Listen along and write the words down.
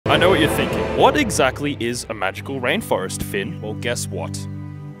I know what you're thinking. What exactly is a magical rainforest, Finn? Well, guess what?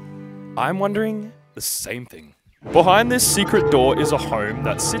 I'm wondering the same thing. Behind this secret door is a home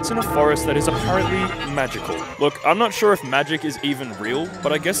that sits in a forest that is apparently magical. Look, I'm not sure if magic is even real,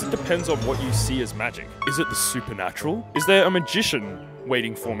 but I guess it depends on what you see as magic. Is it the supernatural? Is there a magician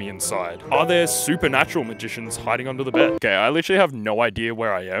waiting for me inside? Are there supernatural magicians hiding under the bed? Okay, I literally have no idea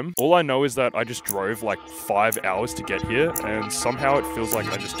where I am. All I know is that I just drove like 5 hours to get here, and somehow it feels like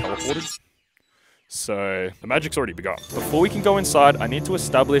I just teleported. So, the magic's already begun. Before we can go inside, I need to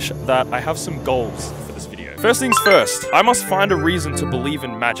establish that I have some goals for this video. First things first, I must find a reason to believe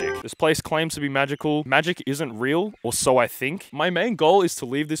in magic. This place claims to be magical. Magic isn't real, or so I think. My main goal is to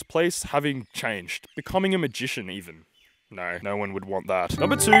leave this place having changed, becoming a magician even. No one would want that.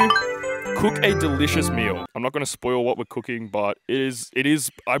 Number 2, cook a delicious meal. I'm not going to spoil what we're cooking, but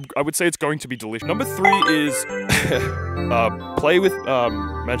I would say it's going to be delicious. Number 3 is play with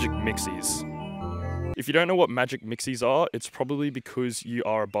magic mixies. If you don't know what magic mixies are, it's probably because you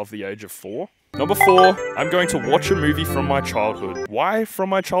are above the age of 4. Number 4, I'm going to watch a movie from my childhood. Why from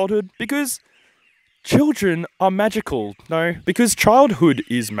my childhood? Because children are magical. No, because childhood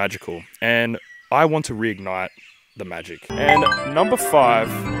is magical, and I want to reignite the magic. And number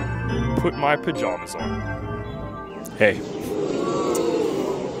 5, put my pajamas on. Hey.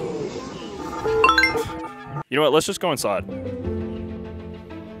 You know what, let's just go inside.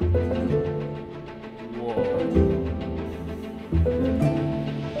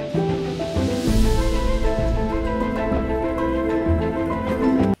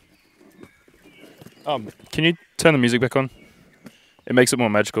 Can you turn the music back on? It makes it more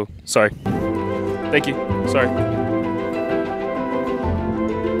magical. Sorry. Thank you. Sorry.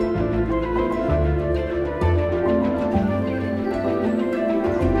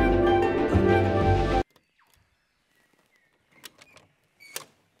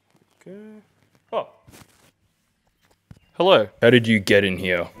 Okay. Oh. Hello. How did you get in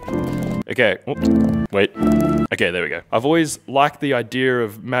here? Okay. Oops. Wait. Okay, there we go. I've always liked the idea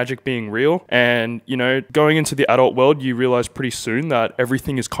of magic being real, and, you know, going into the adult world, you realize pretty soon that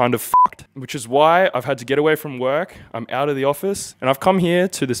everything is kind of fucked, which is why I've had to get away from work. I'm out of the office, and I've come here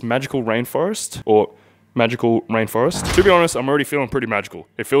to this magical rainforest, or Magical Rainforest. To be honest, I'm already feeling pretty magical.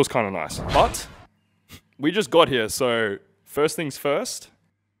 It feels kind of nice. But we just got here, so first things first.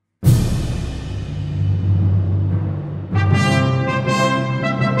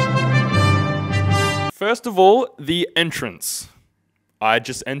 First of all, the entrance. I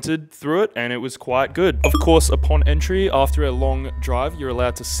just entered through it and it was quite good. Of course, upon entry, after a long drive, you're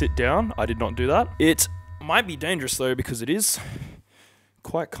allowed to sit down. I did not do that. It might be dangerous though, because it is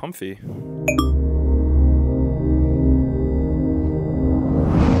quite comfy.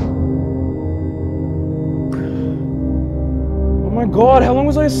 Oh my god, how long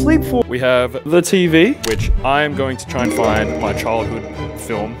was I asleep for? We have the TV, which I am going to try and find my childhood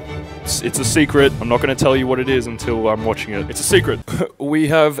film. It's a secret. I'm not going to tell you what it is until I'm watching it. It's a secret. We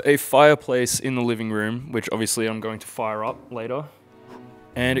have a fireplace in the living room, which obviously I'm going to fire up later.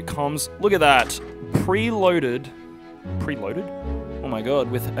 And it comes, look at that, preloaded? Oh my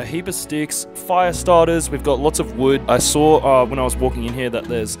god, with a heap of sticks, fire starters, we've got lots of wood. I saw when I was walking in here that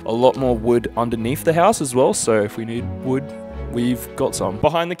there's a lot more wood underneath the house as well, so if we need wood, we've got some.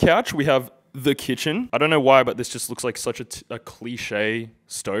 Behind the couch, we have the kitchen. I don't know why, but this just looks like such a cliche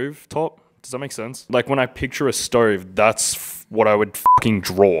stove top. Does that make sense? Like when I picture a stove, that's what I would fucking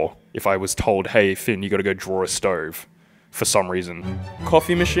draw if I was told, hey Finn, you gotta go draw a stove for some reason.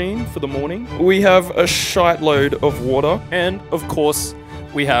 Coffee machine for the morning. We have a shite load of water. And of course,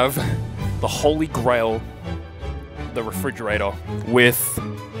 we have the holy grail, the refrigerator with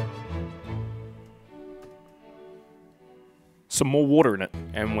some more water in it.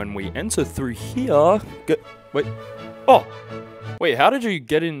 And when we enter through here, wait, how did you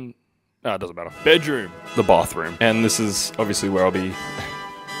get in? No, it doesn't matter. Bedroom, the bathroom. And this is obviously where I'll be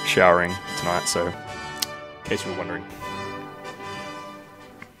showering tonight, so in case you were wondering.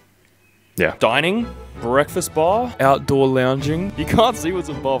 Yeah. Dining, breakfast bar, outdoor lounging. You can't see what's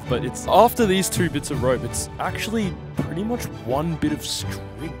above, but it's after these 2 bits of rope, it's actually pretty much 1 bit of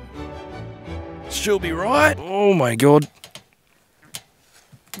string. She'll be right. Oh my god.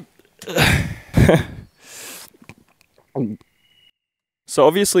 So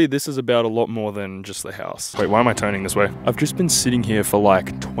obviously this is about a lot more than just the house. Wait, why am I turning this way? I've just been sitting here for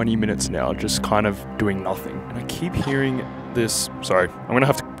like 20 minutes now, just kind of doing nothing. And I keep hearing this, sorry, I'm gonna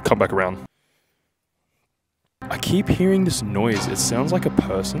have to come back around. I keep hearing this noise. It sounds like a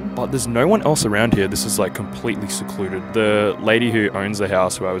person, but there's no one else around here. This is like completely secluded. The lady who owns the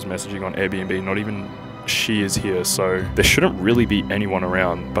house, who I was messaging on Airbnb, not even she is here, so there shouldn't really be anyone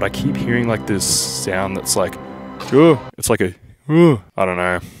around. But I keep hearing like this sound that's like, it's like a, I don't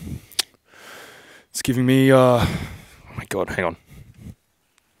know. It's giving me, oh my god, hang on.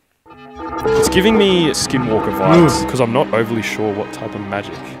 It's giving me Skinwalker vibes, because I'm not overly sure what type of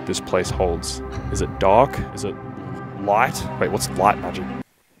magic this place holds. Is it dark? Is it light? Wait, what's light magic?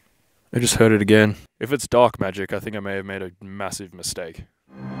 I just heard it again. If it's dark magic, I think I may have made a massive mistake.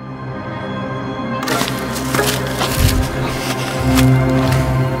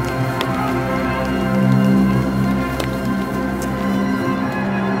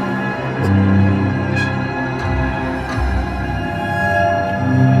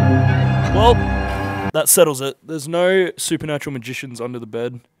 Well, that settles it. There's no supernatural magicians under the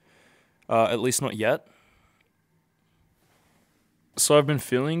bed. At least not yet. So I've been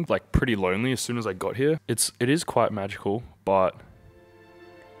feeling like pretty lonely as soon as I got here. It is quite magical, but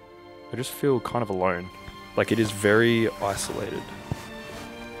I just feel kind of alone. Like it is very isolated.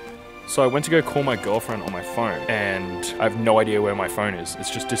 So I went to go call my girlfriend on my phone, and I have no idea where my phone is.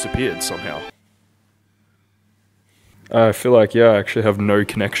 It's just disappeared somehow. I feel like, yeah, I actually have no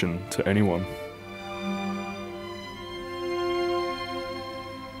connection to anyone.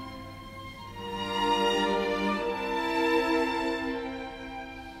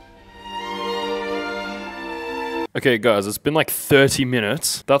 Okay guys, it's been like 30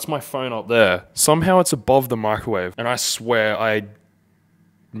 minutes. That's my phone up there. Somehow it's above the microwave, and I swear I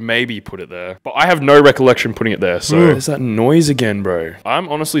maybe put it there. But I have no recollection putting it there, so... There's that noise again, bro. I'm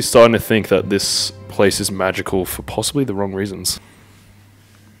honestly starting to think that this place is magical for possibly the wrong reasons.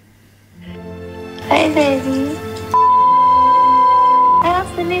 Hey baby.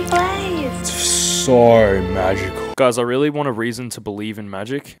 How's the new place? It's so magical. Guys, I really want a reason to believe in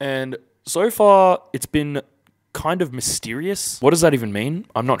magic, and so far it's been kind of mysterious. What does that even mean?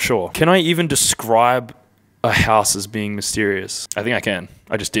 I'm not sure. Can I even describe a house as being mysterious? I think I can.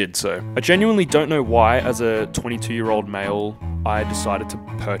 I just did, so. I genuinely don't know why, as a 22-year-old male, I decided to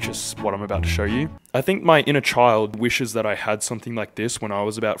purchase what I'm about to show you. I think my inner child wishes that I had something like this when I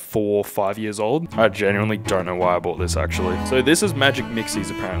was about 4 or 5 years old. I genuinely don't know why I bought this, actually. So this is Magic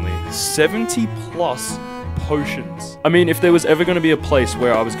Mixies, apparently. 70 plus potions. I mean, if there was ever going to be a place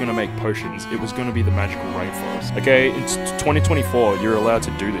where I was going to make potions, it was going to be the Magical Rainforest. Okay, in 2024, you're allowed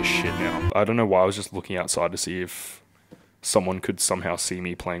to do this shit now. I don't know why I was just looking outside to see if someone could somehow see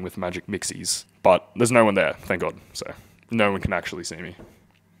me playing with Magic Mixies. But there's no one there, thank God. So, no one can actually see me.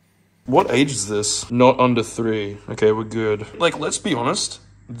 What age is this? Not under 3. Okay, we're good. Like, let's be honest.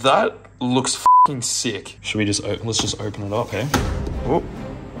 That looks f***ing sick. Should we just, let's just open it up, hey? Oh.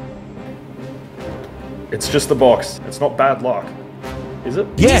 It's just the box. It's not bad luck. Is it?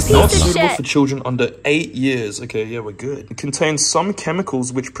 Yes. Not suitable for children under 8 years. Okay, yeah, we're good. It contains some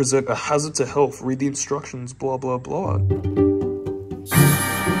chemicals which present a hazard to health. Read the instructions, blah, blah, blah.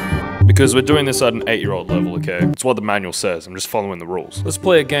 Because we're doing this at an 8-year-old level, okay? It's what the manual says. I'm just following the rules. Let's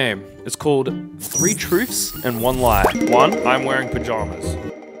play a game. It's called 3 Truths and 1 Lie. 1, I'm wearing pajamas.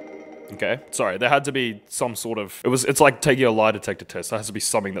 Okay, sorry, there had to be some sort of... It's like taking a lie detector test. There has to be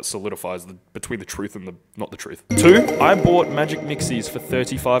something that solidifies between the truth and not the truth. 2, I bought Magic Mixies for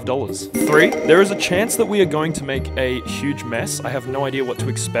 $35. 3, there is a chance that we are going to make a huge mess. I have no idea what to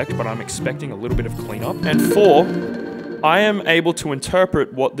expect, but I'm expecting a little bit of cleanup. And 4, I am able to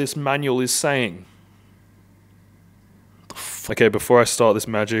interpret what this manual is saying. Okay, before I start this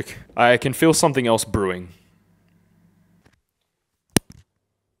magic, I can feel something else brewing.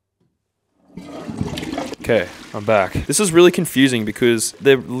 Okay, I'm back. This is really confusing because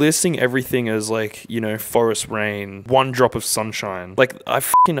they're listing everything as like, you know, forest rain, 1 drop of sunshine. Like, I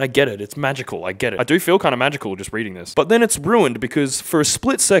get it. It's magical. I get it. I do feel kind of magical just reading this. But then it's ruined because for a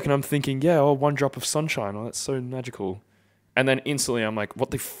split second I'm thinking, yeah, oh, 1 drop of sunshine. Oh, that's so magical. And then instantly I'm like,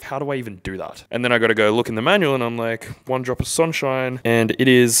 how do I even do that? And then I gotta go look in the manual and I'm like, 1 drop of sunshine. And it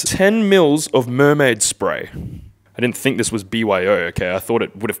is 10 mils of mermaid spray. I didn't think this was BYO, okay? I thought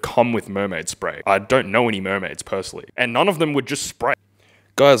it would have come with mermaid spray. I don't know any mermaids personally. And none of them would just spray.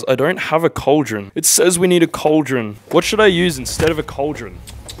 Guys, I don't have a cauldron. It says we need a cauldron. What should I use instead of a cauldron?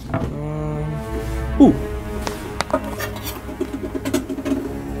 Ooh.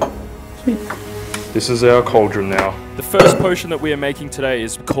 Sweet. This is our cauldron now. The first potion that we are making today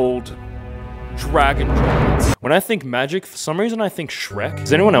is called Dragon Dragons. When I think magic, for some reason I think Shrek.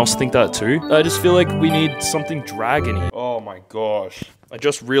 Does anyone else think that too? I just feel like we need something dragony. Oh my gosh. I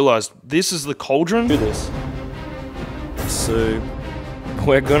just realized this is the cauldron. Do this. So,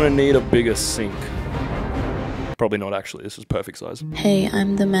 we're gonna need a bigger sink. Probably not actually, this is perfect size. Hey,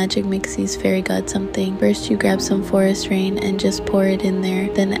 I'm the Magic Mixie's fairy god something. First you grab some forest rain and just pour it in there.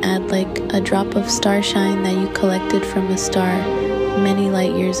 Then add like a drop of starshine that you collected from a star many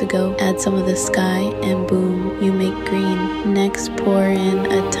light years ago. Add some of the sky and boom, you make green. Next pour in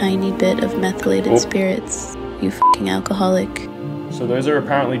a tiny bit of methylated spirits. You fucking alcoholic. So those are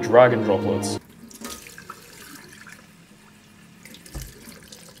apparently dragon droplets.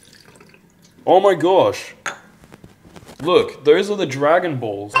 Oh my gosh. Look, those are the dragon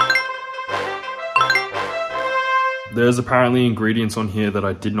balls. There's apparently ingredients on here that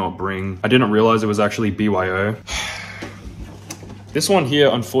I did not bring. I didn't realize it was actually BYO. This one here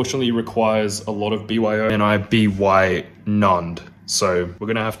unfortunately requires a lot of BYO and I BY nunned. So we're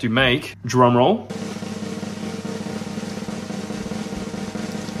gonna have to make, drum roll.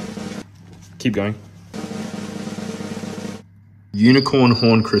 Keep going. Unicorn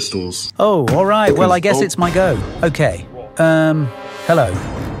horn crystals. Oh, all right. Well, I guess it's my go. Okay. Hello.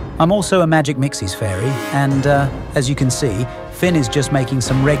 I'm also a Magic Mixie's fairy, and as you can see, Finn is just making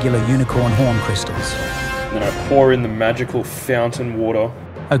some regular unicorn horn crystals. Then I pour in the magical fountain water.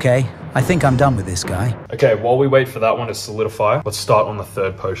 Okay, I think I'm done with this guy. Okay, while we wait for that one to solidify, let's start on the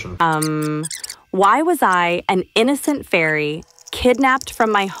third potion. Why was I, an innocent fairy, kidnapped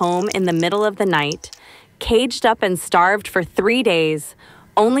from my home in the middle of the night, caged up and starved for 3 days,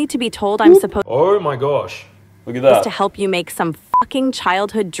 only to be told I'm supposed Oh my gosh. Look at that. to help you make some fucking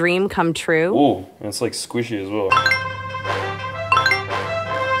childhood dream come true? Ooh, and it's like squishy as well.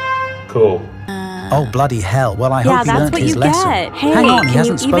 Cool. Oh, bloody hell. Well, I Yeah, hope he that's learnt what his you lesson. get. Hey, Hang on, he can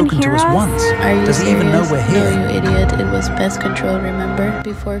hasn't you even spoken to hear us us? once. Are you Does he even know serious? we're here? No, you idiot. It was pest control, remember?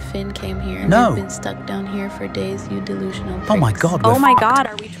 Before Finn came here. No. We've been stuck down here for days, you delusional pricks. Oh my god, Oh we're my fucked. god,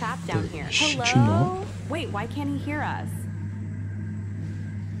 are we trapped down here? Should Hello? you not? Wait, why can't he hear us?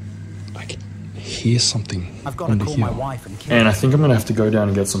 I can hear something I've got to call my wife and kill And I her. think I'm gonna have to go down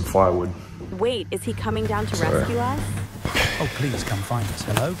and get some firewood. Wait, is he coming down to rescue us? Oh, please come find us.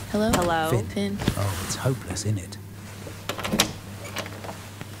 Hello? Hello? Hello? Finn. Finn. Oh, it's hopeless, isn't it?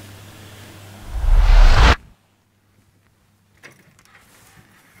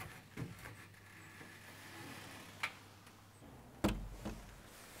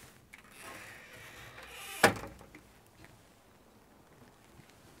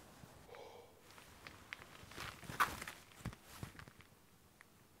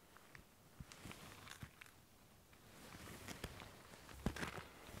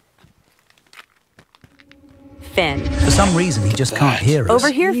 Finn. For some reason, he just can't hear us.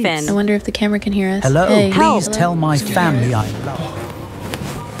 Over here, I Finn. wonder if the camera can hear us. Hello? Hey. Please Hello? tell my family I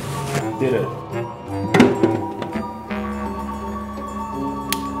love Did it.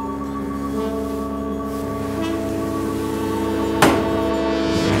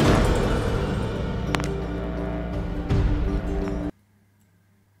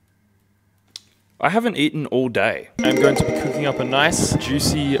 I haven't eaten all day. I'm going to be cooking up a nice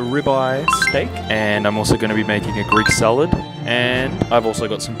juicy ribeye steak, and I'm also going to be making a Greek salad, and I've also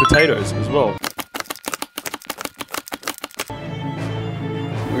got some potatoes as well.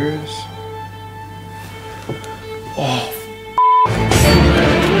 Where's... Oh,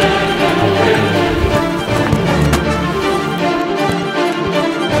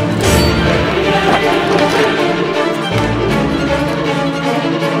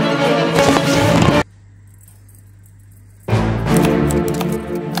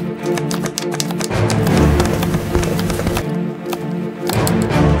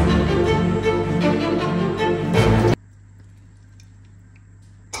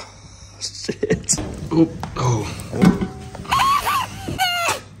 shit. Oh.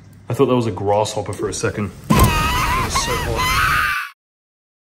 I thought that was a grasshopper for a second. It was so hot.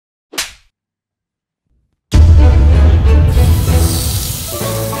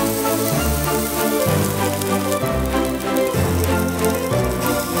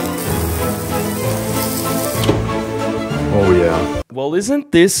 Oh yeah. Well,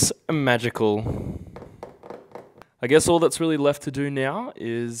 isn't this magical? I guess all that's really left to do now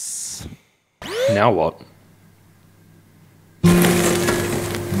is... Now what?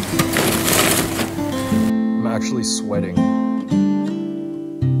 I'm actually sweating.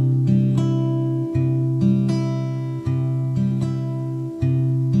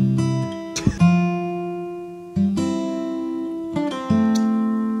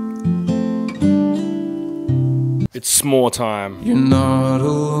 It's s'more time. You're not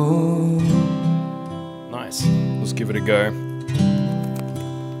alone. Nice. Let's give it a go.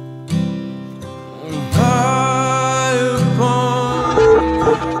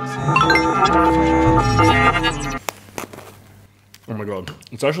 Oh my god.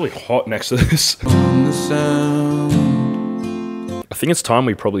 It's actually hot next to this. On the sound. I think it's time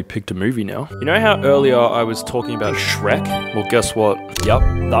we probably picked a movie now. You know how earlier I was talking about Shrek? Well, guess what? Yep,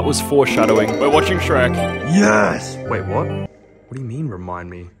 that was foreshadowing. We're watching Shrek. Yes! Wait, what? What do you mean,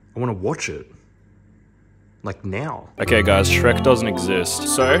 remind me? I want to watch it. Like now. Okay guys, Shrek doesn't exist.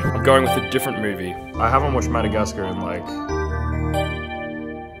 So, I'm going with a different movie. I haven't watched Madagascar in like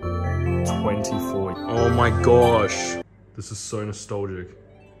 24. Oh my gosh. This is so nostalgic.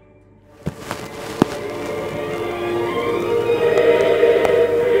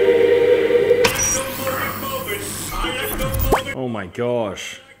 Oh my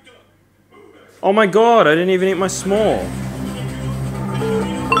gosh. Oh my god, I didn't even eat my s'more.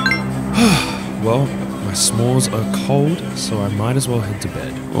 Well, my s'mores are cold, so I might as well head to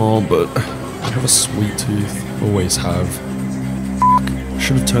bed. Oh, but I have a sweet tooth. Always have. I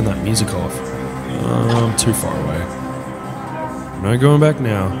should have turned that music off. I'm too far away. No going back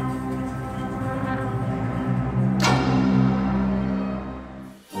now.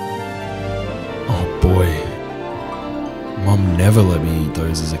 Oh boy. Mum never let me eat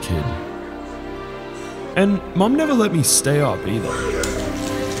those as a kid. And Mum never let me stay up either.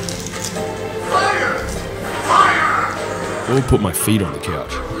 Or put my feet on the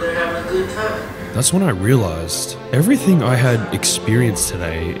couch. That's when I realized everything I had experienced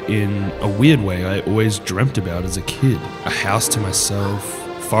today, in a weird way, I always dreamt about as a kid. A house to myself,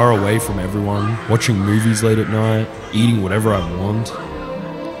 far away from everyone, watching movies late at night, eating whatever I want,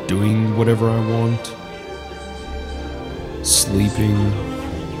 doing whatever I want, sleeping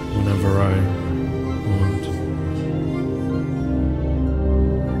whenever I want.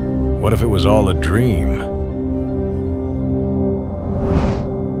 What if it was all a dream?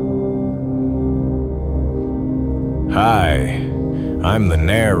 Hi, I'm the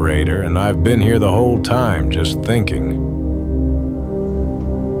narrator, and I've been here the whole time just thinking.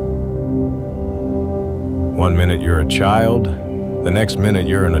 1 minute you're a child, the next minute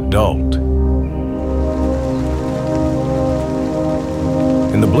you're an adult.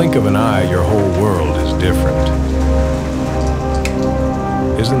 In the blink of an eye, your whole world is different.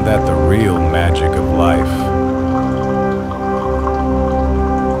 Isn't that the real magic of life?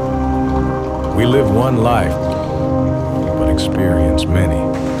 We live one life, but experience many.